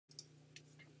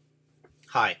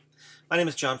Hi, my name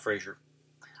is John Fraser.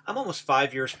 I'm almost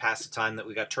 5 years past the time that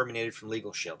we got terminated from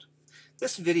Legalshield.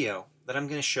 This video that I'm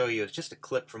going to show you is just a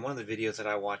clip from one of the videos that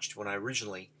I watched when I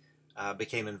originally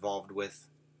became involved with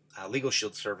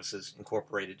Legalshield Services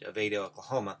Incorporated of Ada,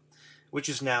 Oklahoma, which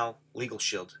is now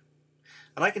Legalshield.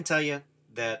 And I can tell you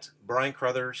that Brian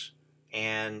Crothers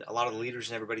and a lot of the leaders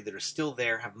and everybody that are still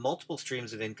there have multiple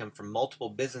streams of income from multiple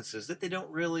businesses that they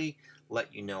don't really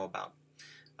let you know about.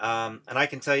 And I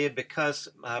can tell you because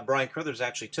Brian Crothers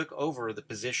actually took over the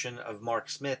position of Mark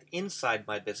Smith inside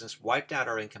my business, wiped out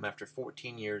our income after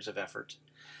 14 years of effort.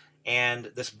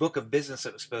 And this book of business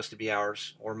that was supposed to be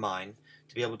ours or mine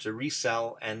to be able to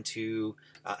resell and to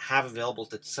have available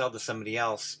to sell to somebody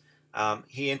else,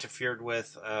 he interfered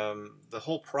with the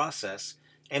whole process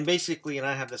and basically, and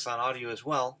I have this on audio as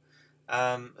well,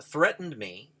 threatened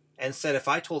me and said if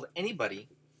I told anybody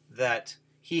that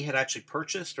he had actually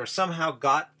purchased or somehow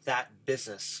got that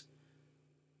business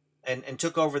and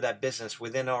took over that business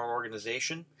within our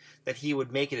organization, that he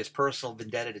would make it his personal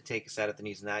vendetta to take us out at the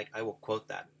knees. And I will quote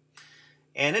that.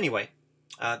 And anyway,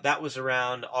 that was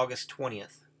around August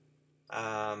 20th.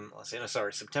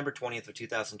 September 20th of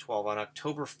 2012. On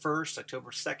October 1st,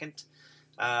 October 2nd,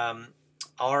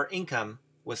 our income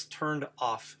was turned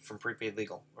off from Prepaid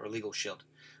Legal or Legalshield.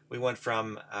 We went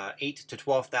from $8,000 to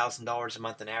 $12,000 a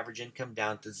month in average income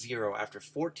down to zero after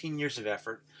 14 years of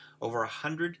effort, over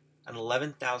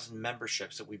 111,000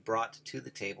 memberships that we brought to the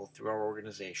table through our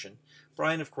organization.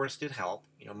 Brian, of course, did help.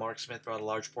 Mark Smith brought a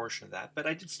large portion of that, but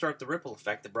I did start the ripple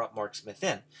effect that brought Mark Smith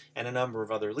in and a number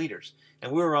of other leaders.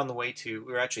 And we were on the way to,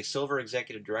 we were actually silver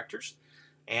executive directors,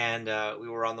 and we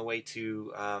were on the way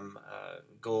to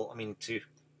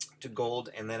to gold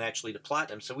and then actually to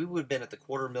platinum. So we would have been at the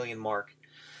 $250,000 mark.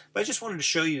 But I just wanted to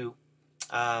show you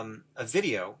a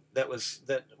video that was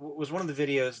one of the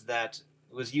videos that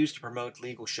was used to promote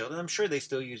Legalshield, and I'm sure they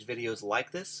still use videos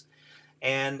like this.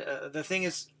 And the thing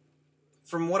is,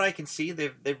 from what I can see,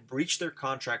 they've breached their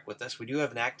contract with us. We do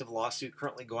have an active lawsuit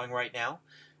currently going right now,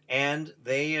 and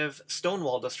they have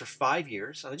stonewalled us for 5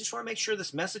 years. And I just want to make sure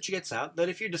this message gets out that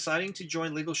if you're deciding to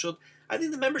join Legalshield, I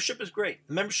think the membership is great.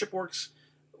 The membership works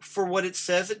for what it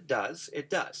says it does. It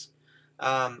does.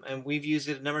 And we've used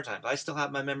it a number of times. I still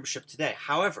have my membership today.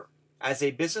 However, as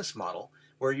a business model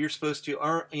where you're supposed to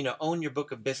own your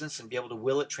book of business and be able to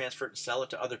will it, transfer it, and sell it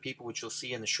to other people, which you'll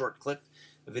see in the short clip,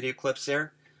 the video clips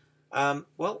there,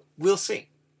 well, we'll see.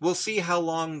 We'll see how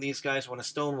long these guys want to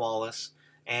stonewall us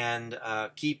and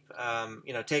take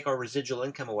our residual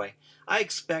income away. I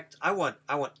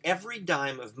want every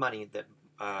dime of money that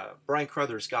Brian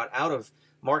Crothers got out of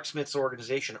Mark Smith's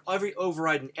organization, every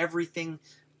override and everything.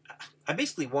 I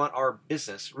basically want our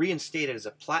business reinstated as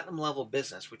a platinum level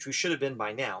business, which we should have been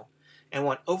by now, and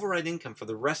want override income for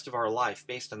the rest of our life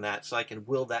based on that so I can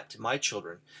will that to my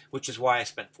children, which is why I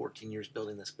spent 14 years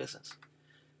building this business.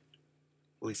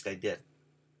 At least I did.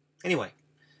 Anyway,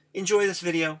 enjoy this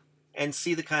video and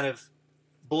see the kind of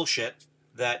bullshit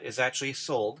that is actually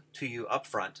sold to you up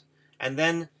front. And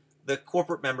then the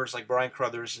corporate members like Brian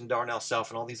Crothers and Darnell Self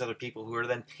and all these other people who are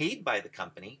then paid by the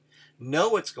company know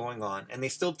what's going on, and they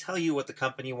still tell you what the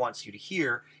company wants you to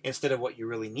hear instead of what you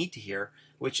really need to hear,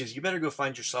 which is you better go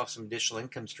find yourself some additional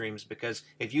income streams, because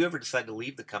if you ever decide to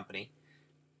leave the company,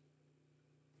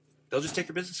 they'll just take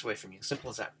your business away from you. Simple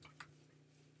as that.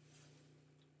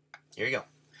 Here you go.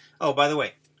 Oh, by the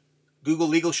way, Google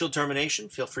Legalshield termination.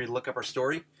 Feel free to look up our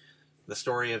story, the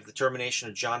story of the termination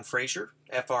of John Fraser,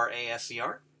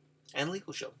 Fraser, and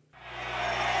Legalshield.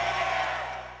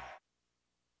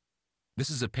 This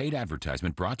is a paid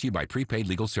advertisement brought to you by Prepaid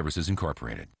Legal Services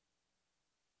Incorporated.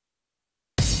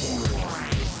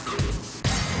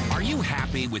 Are you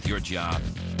happy with your job?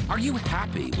 Are you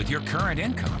happy with your current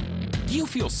income? Do you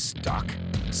feel stuck?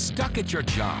 Stuck at your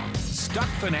job? Stuck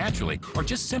financially? Or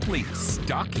just simply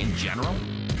stuck in general?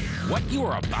 What you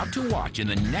are about to watch in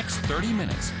the next 30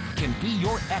 minutes can be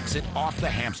your exit off the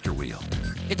hamster wheel.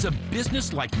 It's a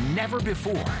business like never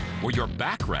before, where your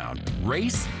background,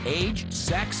 race, age,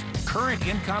 sex, current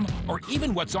income, or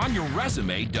even what's on your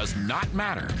resume does not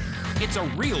matter. It's a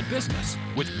real business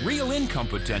with real income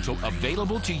potential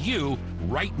available to you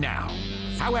right now.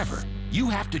 However, you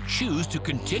have to choose to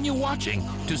continue watching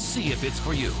to see if it's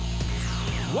for you.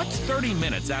 What's 30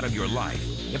 minutes out of your life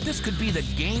if this could be the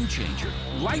game changer,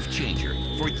 life changer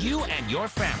for you and your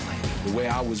family? The way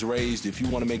I was raised, if you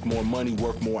want to make more money,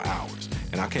 work more hours.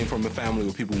 And I came from a family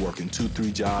where people working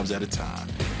 2-3 jobs at a time.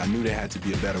 I knew there had to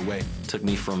be a better way. Took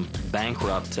me from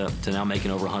bankrupt to now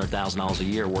making over $100,000 a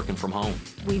year working from home.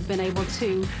 We've been able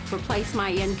to replace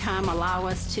my income, allow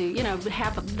us to,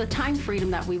 have the time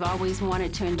freedom that we've always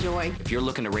wanted to enjoy. If you're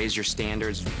looking to raise your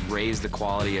standards, raise the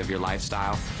quality of your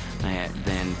lifestyle,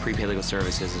 then Prepaid Legal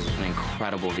Services is an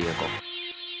incredible vehicle.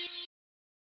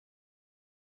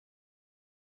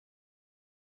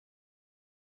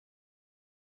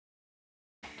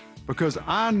 Because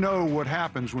I know what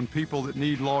happens when people that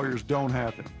need lawyers don't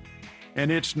have them,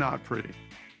 and it's not pretty.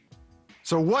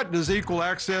 So what does equal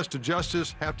access to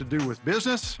justice have to do with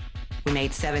business? We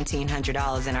made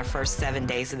 $1,700 in our first 7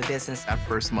 days of the business. That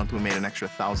first month, we made an extra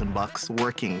 $1,000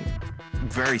 working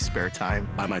very spare time.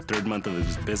 By my third month of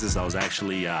this business, I was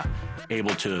actually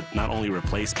able to not only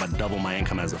replace, but double my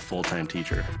income as a full-time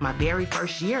teacher. My very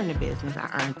first year in the business, I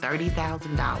earned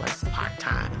 $30,000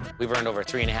 part-time. We've earned over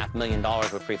 $3.5 million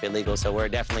with Prepaid Legal, so we're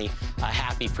definitely a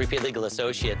happy Prepaid Legal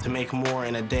associate. To make more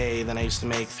in a day than I used to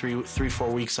make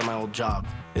 4 weeks on my old job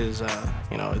is,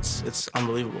 it's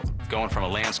unbelievable. Going from a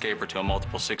landscaper to a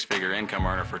multiple six-figure income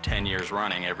earner for 10 years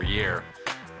running every year,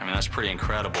 I mean, that's pretty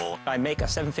incredible. I make a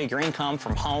 7-figure income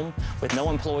from home with no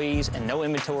employees and no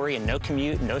inventory and no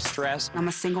commute, no stress. I'm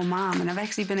a single mom, and I've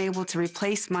actually been able to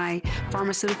replace my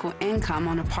pharmaceutical income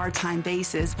on a part-time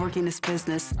basis working this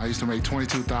business. I used to make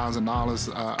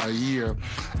 $22,000 a year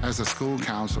as a school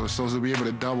counselor, so to be able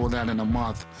to double that in a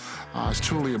month is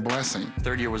truly a blessing.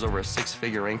 Third year was over a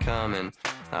 6-figure income, and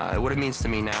what it means to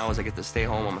me now is I get to stay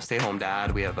home. I'm a stay-home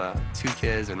dad. We have 2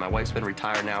 kids, and my wife's been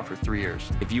retired now for 3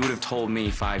 years. If you would have told me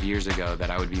 5 years ago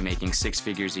that I would be making 6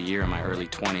 figures a year in my early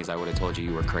 20s, I would have told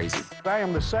you were crazy. I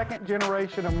am the second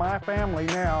generation of my family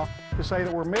now to say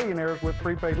that we're millionaires with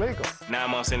Prepaid Legal. 9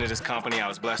 months into this company, I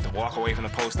was blessed to walk away from the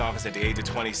post office at the age of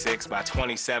 26. By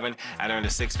 27, I earned a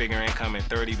 6-figure income, and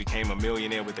 30, became a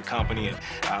millionaire with the company,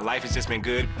 and life has just been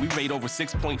good. We've made over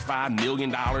 $6.5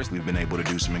 million. We've been able to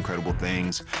do some incredible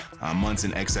things. Months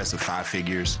in excess of 5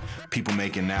 figures. People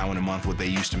making now in a month what they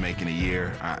used to make in a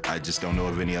year. I just don't know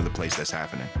of any other place that's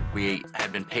happening. We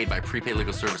have been paid by Prepaid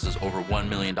Legal Services over $1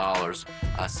 million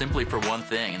simply for one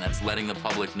thing, and that's letting the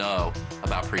public know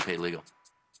about Prepaid Legal.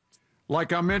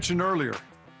 Like I mentioned earlier,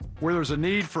 where there's a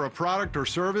need for a product or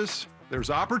service, there's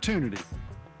opportunity.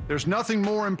 There's nothing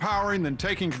more empowering than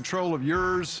taking control of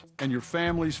yours and your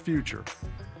family's future.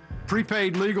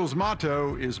 Prepaid Legal's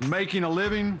motto is making a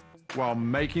living while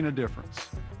making a difference.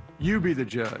 You be the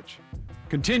judge.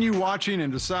 Continue watching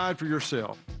and decide for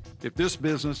yourself if this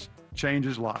business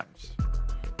changes lives.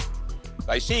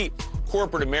 I see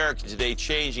corporate America today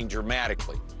changing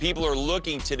dramatically. People are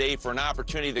looking today for an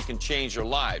opportunity that can change their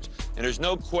lives. And there's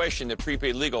no question that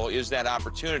Prepaid Legal is that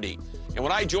opportunity. And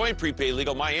when I joined Prepaid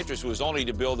Legal, my interest was only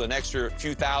to build an extra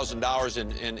few $1,000s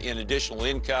in additional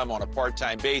income on a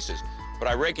part-time basis. But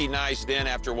I recognized then,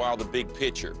 after a while, the big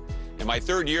picture. In my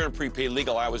third year in Prepaid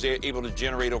Legal, I was able to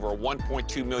generate over a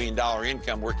 $1.2 million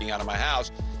income working out of my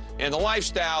house. And the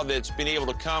lifestyle that's been able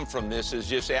to come from this is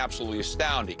just absolutely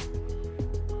astounding.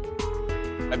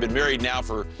 I've been married now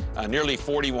for nearly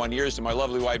 41 years to my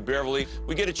lovely wife, Beverly.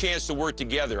 We get a chance to work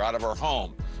together out of our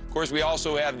home. Of course, we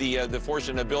also have the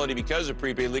fortunate ability, because of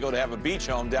Prepaid Legal, to have a beach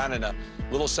home down in a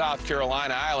little South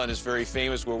Carolina island. It's very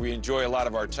famous, where we enjoy a lot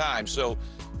of our time. So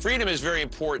freedom is very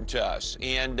important to us,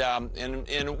 and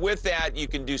with that, you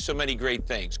can do so many great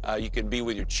things. You can be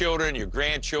with your children, your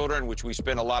grandchildren, which we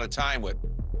spend a lot of time with.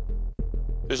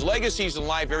 There's legacies in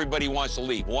life everybody wants to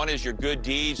leave. One is your good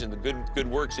deeds and the good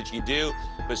works that you do,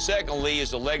 but secondly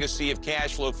is a legacy of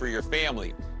cash flow for your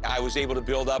family. I was able to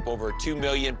build up over $2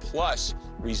 million plus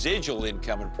residual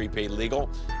income in Prepaid Legal.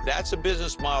 That's a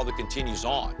business model that continues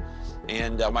on.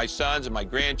 And my sons and my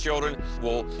grandchildren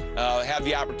will have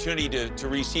the opportunity to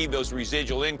receive those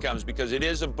residual incomes, because it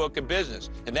is a book of business.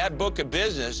 And that book of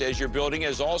business, as you're building,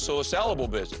 is also a sellable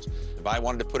business. If I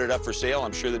wanted to put it up for sale,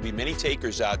 I'm sure there'd be many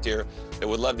takers out there that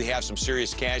would love to have some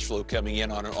serious cash flow coming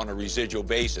in on a residual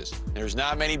basis. There's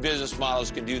not many business models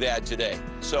that can do that today.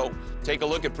 So take a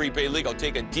look at Prepaid Legal,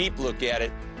 take a deep look at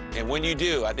it, and when you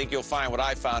do, I think you'll find what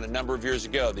I found a number of years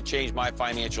ago that changed my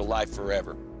financial life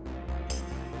forever.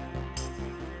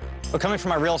 Well, coming from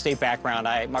my real estate background,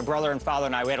 my brother and father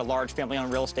and I, we had a large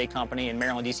family-owned real estate company in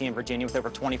Maryland, D.C., and Virginia with over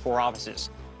 24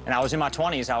 offices. And I was in my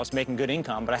 20s, I was making good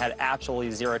income, but I had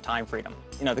absolutely zero time freedom.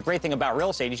 You know, the great thing about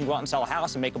real estate is you can go out and sell a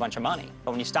house and make a bunch of money.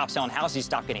 But when you stop selling houses, you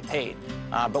stop getting paid.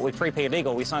 But with Prepaid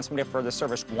Legal, we sign somebody up for the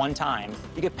service one time.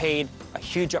 You get paid a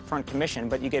huge upfront commission,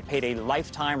 but you get paid a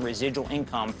lifetime residual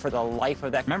income for the life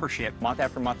of that membership, month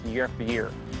after month and year after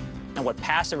year. And what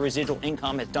passive residual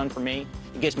income has done for me,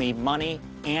 it gives me money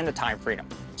and the time freedom.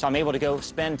 So I'm able to go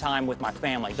spend time with my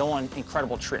family, go on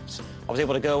incredible trips. I was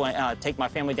able to go and take my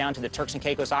family down to the Turks and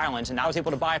Caicos Islands, and I was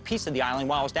able to buy a piece of the island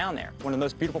while I was down there. One of the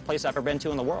most beautiful places I've ever been to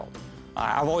in the world.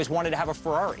 I've always wanted to have a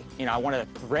Ferrari. You know, I wanted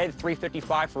a red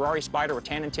 355 Ferrari Spider with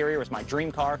tan interior. It was my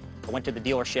dream car. I went to the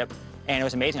dealership, and it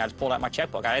was amazing. I just pulled out my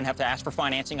checkbook. I didn't have to ask for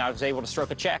financing. I was able to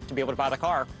stroke a check to be able to buy the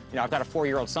car. You know, I've got a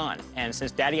 4-year-old son, and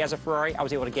since Daddy has a Ferrari, I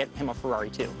was able to get him a Ferrari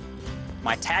too.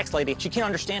 My tax lady, she can't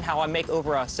understand how I make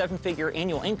over a 7-figure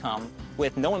annual income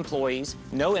with no employees,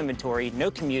 no inventory, no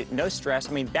commute, no stress.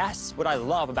 I mean, that's what I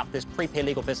love about this prepaid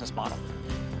legal business model.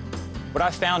 What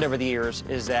I've found over the years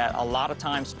is that a lot of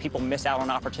times people miss out on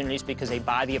opportunities because they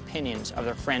buy the opinions of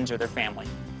their friends or their family.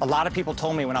 A lot of people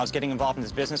told me when I was getting involved in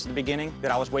this business at the beginning that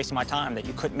I was wasting my time, that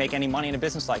you couldn't make any money in a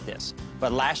business like this.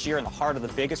 But last year, in the heart of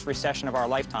the biggest recession of our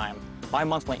lifetime, my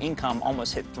monthly income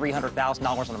almost hit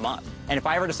 $300,000 in a month. And if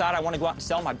I ever decide I want to go out and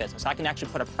sell my business, I can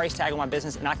actually put a price tag on my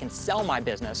business and I can sell my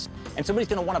business. And somebody's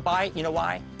going to want to buy it. You know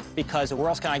why? Because where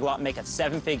else can I go out and make a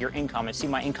 7-figure income and see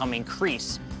my income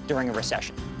increase during a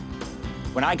recession?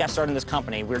 When I got started in this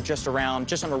company, we were just under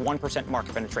 1%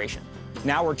 market penetration.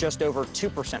 Now we're just over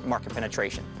 2% market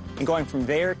penetration. And going from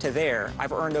there to there,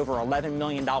 I've earned over $11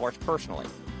 million personally.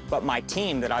 But my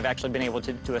team that I've actually been able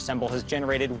to assemble has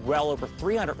generated well over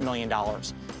 $300 million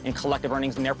in collective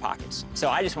earnings in their pockets. So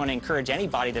I just want to encourage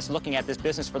anybody that's looking at this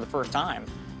business for the first time,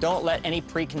 don't let any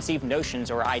preconceived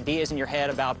notions or ideas in your head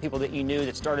about people that you knew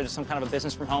that started some kind of a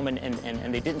business from home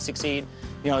and they didn't succeed.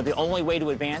 You know, the only way to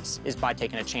advance is by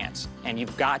taking a chance. And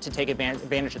you've got to take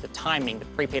advantage of the timing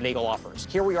that Prepaid Legal offers.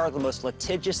 Here we are, the most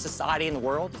litigious society in the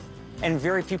world, and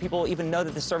very few people even know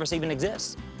that this service even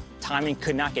exists. Timing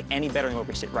could not get any better than where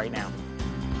we sit right now.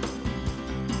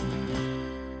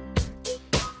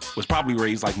 Was probably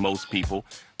raised like most people.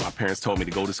 My parents told me to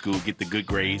go to school, get the good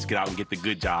grades, get out and get the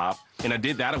good job. And I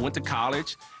did that. I went to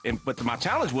college. But my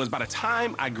challenge was by the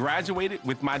time I graduated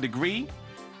with my degree,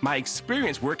 my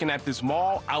experience working at this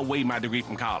mall outweighed my degree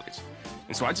from college.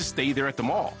 And so I just stayed there at the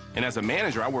mall. And as a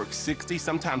manager, I worked 60,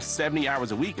 sometimes 70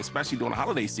 hours a week, especially during the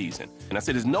holiday season. And I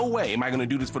said, there's no way am I gonna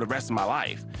do this for the rest of my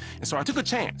life. And so I took a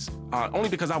chance, only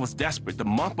because I was desperate. The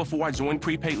month before I joined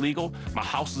Prepaid Legal, my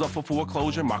house was up for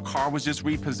foreclosure, my car was just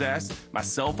repossessed, my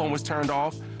cell phone was turned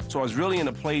off. So I was really in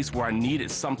a place where I needed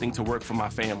something to work for my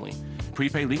family.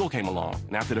 Prepaid Legal came along,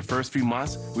 and after the first few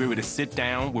months, we were able to sit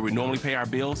down where we normally pay our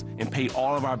bills and pay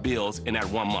all of our bills in that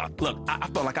 1 month. Look, I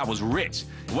felt like I was rich.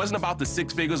 It wasn't about the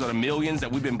 6 figures or the millions that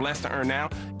we've been blessed to earn now.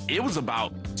 It was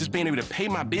about just being able to pay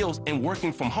my bills and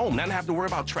working from home. Not have to worry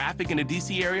about traffic in the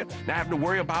DC area, not have to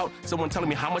worry about someone telling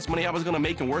me how much money I was gonna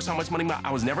make and worse, how much money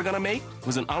I was never gonna make. It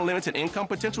was an unlimited income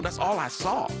potential. That's all I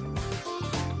saw.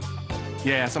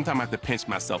 Yeah, sometimes I have to pinch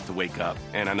myself to wake up.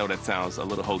 And I know that sounds a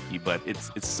little hokey, but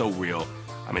it's so real.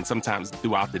 I mean, sometimes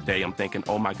throughout the day, I'm thinking,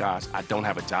 oh my gosh, I don't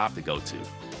have a job to go to.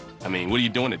 I mean, what are you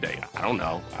doing today? I don't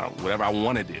know. Whatever I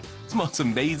want to do. It's the most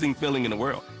amazing feeling in the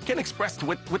world. Can't express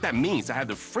what that means to have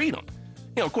the freedom.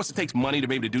 You know, of course, it takes money to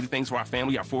be able to do the things for our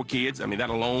family, our 4 kids. I mean, that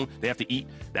alone, they have to eat.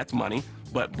 That's money.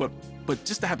 But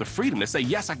just to have the freedom to say,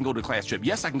 yes, I can go to a class trip.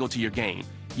 Yes, I can go to your game.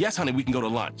 Yes, honey, we can go to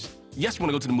lunch. Yes, we want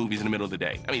to go to the movies in the middle of the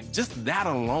day. I mean, just that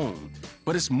alone.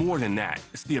 But it's more than that.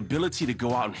 It's the ability to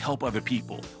go out and help other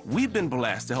people. We've been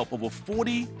blessed to help over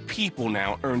 40 people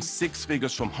now earn 6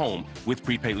 figures from home with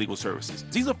Prepaid Legal Services.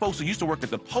 These are folks who used to work at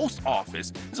the post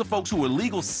office. These are folks who were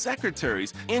legal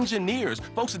secretaries, engineers,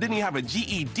 folks that didn't even have a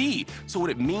GED. So what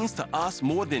it means to us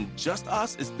more than just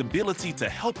us is the ability to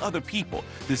help other people,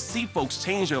 to see folks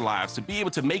change their lives, to be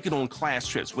able to make it on class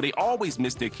trips where they always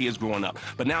missed their kids growing up,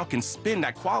 but now can spend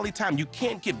that quality time you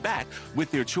can't get back with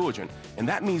their children. And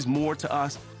that means more to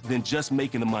us than just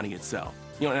making the money itself.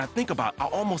 You know, and I think about, I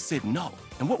almost said no.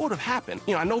 And what would have happened?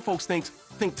 You know, I know folks think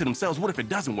to themselves, what if it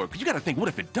doesn't work? But you got to think, what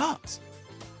if it does?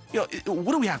 You know,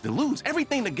 what do we have to lose?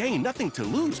 Everything to gain, nothing to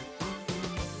lose.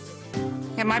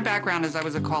 Yeah, my background is I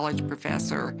was a college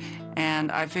professor,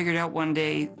 and I figured out one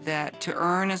day that to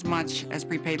earn as much as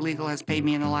Prepaid Legal has paid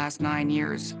me in the last 9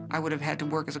 years, I would have had to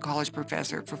work as a college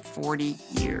professor for 40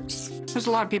 years. There's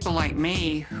a lot of people like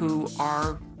me who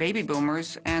are baby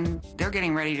boomers, and they're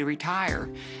getting ready to retire,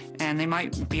 and they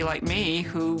might be like me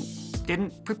who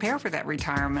didn't prepare for that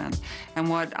retirement. And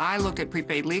what I looked at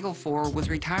Prepaid Legal for was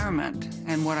retirement.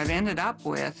 And what I've ended up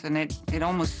with, and it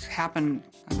almost happened,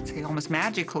 I would say almost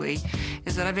magically,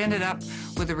 is that I've ended up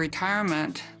with a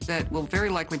retirement that will very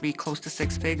likely be close to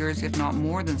 6 figures, if not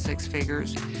more than 6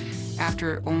 figures,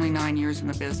 after only 9 years in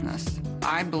the business.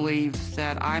 I believe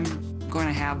that I'm going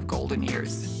to have golden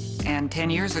years. And 10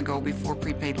 years ago, before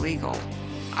Prepaid Legal,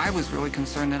 I was really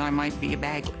concerned that I might be a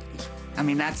bag lady. I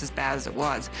mean, that's as bad as it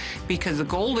was, because the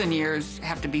golden years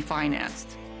have to be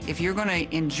financed. If you're going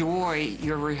to enjoy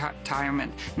your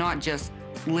retirement, not just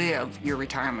live your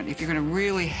retirement, if you're going to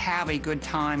really have a good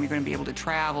time, you're going to be able to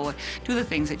travel, do the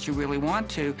things that you really want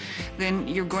to, then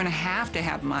you're going to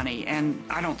have money. And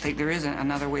I don't think there is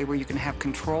another way where you can have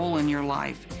control in your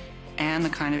life and the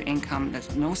kind of income.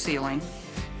 There's no ceiling.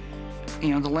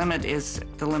 You know, the limit is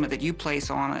the limit that you place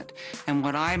on it. And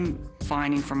what I'm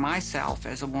finding for myself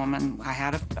as a woman, I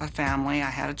had a family, I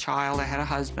had a child, I had a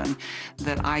husband,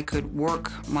 that I could work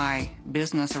my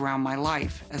business around my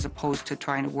life as opposed to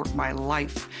trying to work my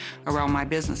life around my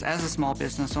business as a small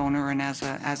business owner and as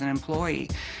an employee.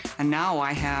 And now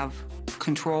I have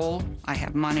control, I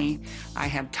have money, I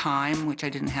have time, which I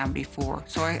didn't have before.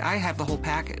 So I have the whole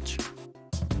package.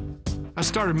 I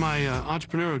started my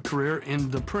entrepreneurial career in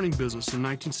the printing business in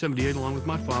 1978 along with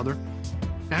my father.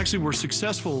 Actually, we're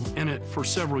successful in it for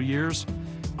several years.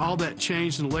 All that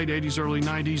changed in the late 80s, early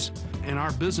 90s, and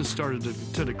our business started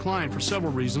to decline for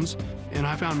several reasons. And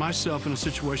I found myself in a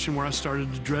situation where I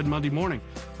started to dread Monday morning.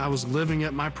 I was living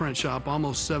at my print shop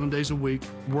almost 7 days a week,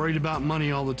 worried about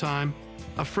money all the time.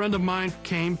 A friend of mine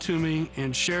came to me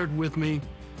and shared with me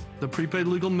the Prepaid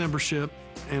Legal membership,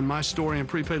 and my story in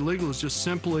Prepaid Legal is just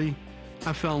simply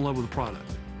I fell in love with the product.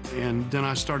 And then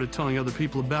I started telling other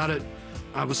people about it.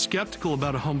 I was skeptical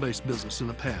about a home-based business in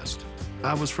the past.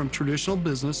 I was from traditional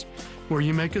business where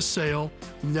you make a sale,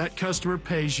 that customer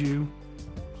pays you,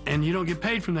 and you don't get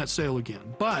paid from that sale again.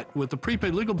 But with the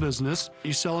Prepaid Legal business,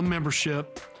 you sell a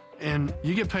membership and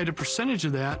you get paid a percentage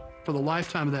of that for the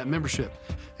lifetime of that membership.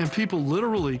 And people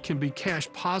literally can be cash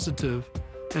positive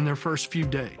in their first few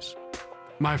days.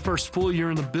 My first full year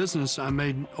in the business, I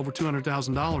made over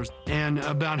 $200,000. And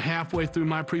about halfway through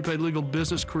my Prepaid Legal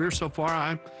business career so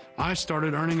far, I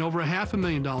started earning over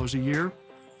 $500,000 a year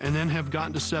and then have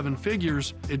gotten to 7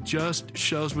 figures. It just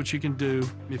shows what you can do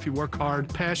if you work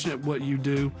hard, passionate at what you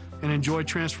do, and enjoy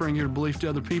transferring your belief to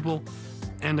other people.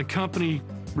 And the company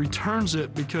returns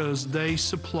it because they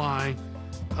supply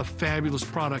a fabulous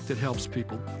product that helps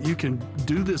people. You can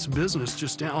do this business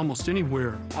just almost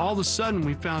anywhere. All of a sudden,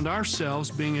 we found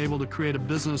ourselves being able to create a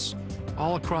business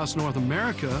all across North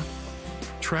America,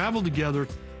 travel together,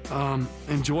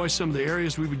 enjoy some of the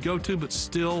areas we would go to, but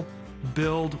still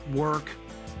build, work,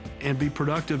 and be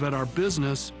productive at our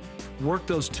business, work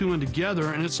those two in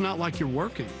together, and it's not like you're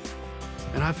working.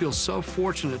 And I feel so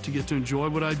fortunate to get to enjoy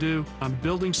what I do. I'm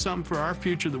building something for our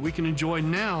future that we can enjoy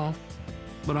now,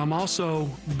 but I'm also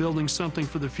building something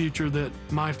for the future that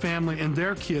my family and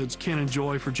their kids can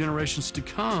enjoy for generations to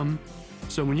come.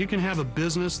 So when you can have a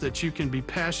business that you can be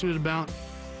passionate about,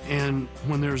 and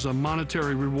when there's a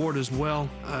monetary reward as well,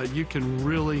 you can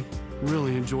really,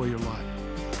 really enjoy your life.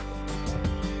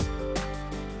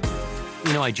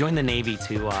 You know, I joined the Navy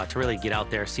to really get out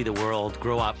there, see the world,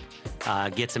 grow up,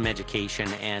 get some education,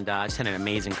 and I just had an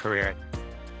amazing career.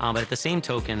 But at the same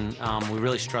token, we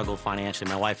really struggled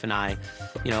financially. My wife and I,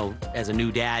 you know, as a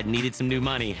new dad, needed some new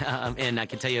money. And I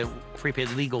can tell you, Prepaid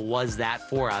Legal was that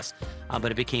for us, but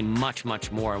it became much,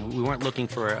 much more. We weren't looking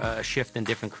for a shift in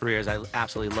different careers. I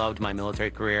absolutely loved my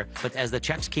military career. But as the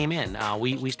checks came in,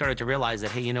 we started to realize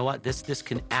that, hey, you know what, this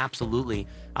can absolutely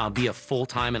be a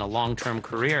full-time and a long-term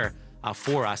career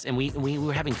for us, and we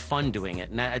were having fun doing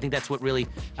it. And I think that's what really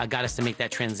got us to make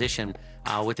that transition.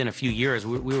 Within a few years,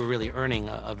 we were really earning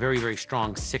a very, very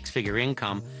strong 6-figure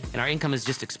income, and our income has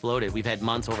just exploded. We've had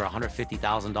months over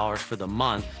 $150,000 for the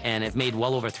month, and have made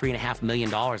well over $3.5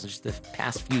 million in just the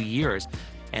past few years.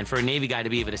 And for a Navy guy to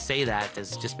be able to say that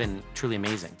has just been truly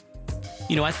amazing.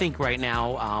 You know, I think right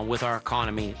now with our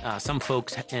economy, some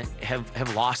folks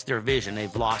have lost their vision.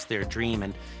 They've lost their dream.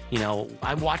 And, you know,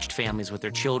 I've watched families with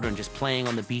their children just playing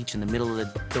on the beach in the middle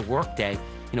of the workday.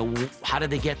 You know, how did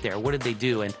they get there? What did they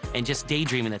do? And just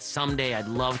daydreaming that someday I'd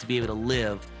love to be able to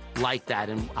live like that.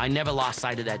 And I never lost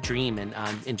sight of that dream.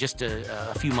 And just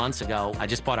a few months ago, I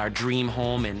just bought our dream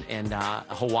home in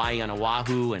Hawaii on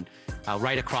Oahu, and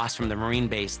right across from the Marine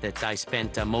base that I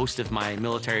spent most of my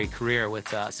military career with.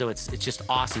 So it's just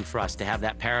awesome for us to have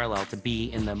that parallel, to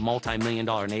be in the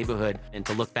multi-million-dollar neighborhood and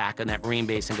to look back on that Marine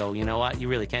base and go, you know what, you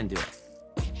really can do it.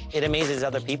 It amazes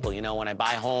other people, you know, when I buy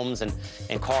homes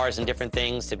and cars and different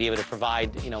things, to be able to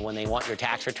provide, you know, when they want your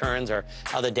tax returns or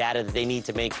other data that they need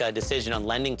to make a decision on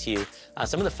lending to you.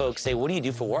 Some of the folks say, what do you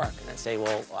do for work? And I say,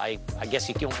 well, I guess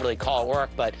you can't really call it work,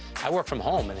 but I work from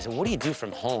home. And they say, what do you do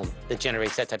from home that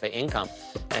generates that type of income?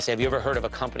 And I say, have you ever heard of a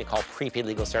company called Prepaid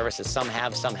Legal Services? Some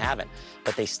have, some haven't,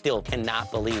 but they still cannot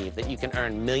believe that you can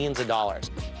earn millions of dollars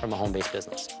from a home-based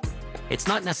business. It's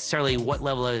not necessarily what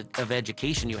level of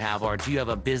education you have, or do you have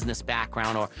a business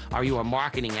background, or are you a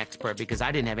marketing expert, because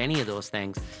I didn't have any of those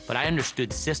things. But I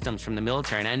understood systems from the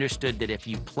military, and I understood that if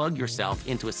you plug yourself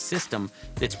into a system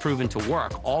that's proven to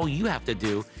work, all you have to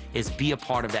do is be a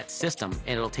part of that system,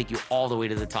 and it'll take you all the way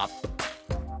to the top.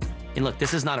 And look,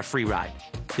 this is not a free ride.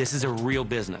 This is a real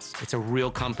business. It's a real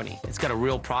company. It's got a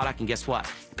real product, and guess what?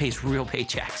 It pays real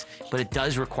paychecks, but it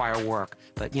does require work.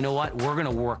 But you know what? We're gonna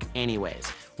work anyways.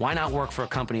 Why not work for a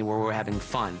company where we're having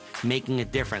fun, making a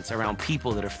difference around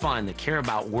people that are fun, that care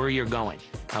about where you're going,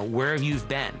 where you've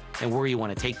been, and where you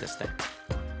wanna take this thing.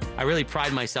 I really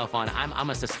pride myself on, I'm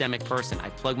a systemic person. I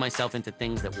plug myself into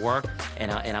things that work,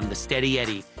 and I'm the steady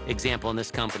Eddie example in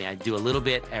this company. I do a little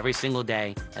bit every single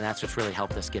day, and that's what's really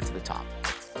helped us get to the top.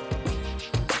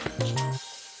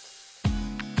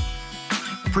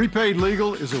 Prepaid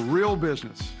Legal is a real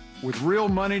business with real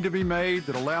money to be made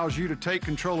that allows you to take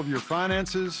control of your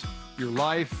finances, your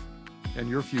life, and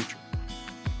your future.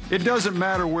 It doesn't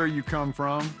matter where you come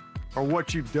from or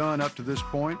what you've done up to this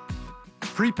point.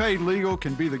 Prepaid Legal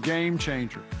can be the game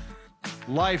changer,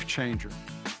 life changer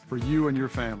for you and your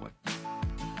family.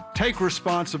 Take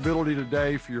responsibility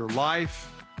today for your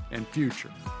life and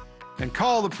future, and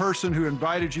call the person who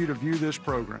invited you to view this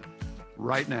program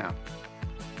right now.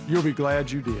 You'll be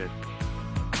glad you did.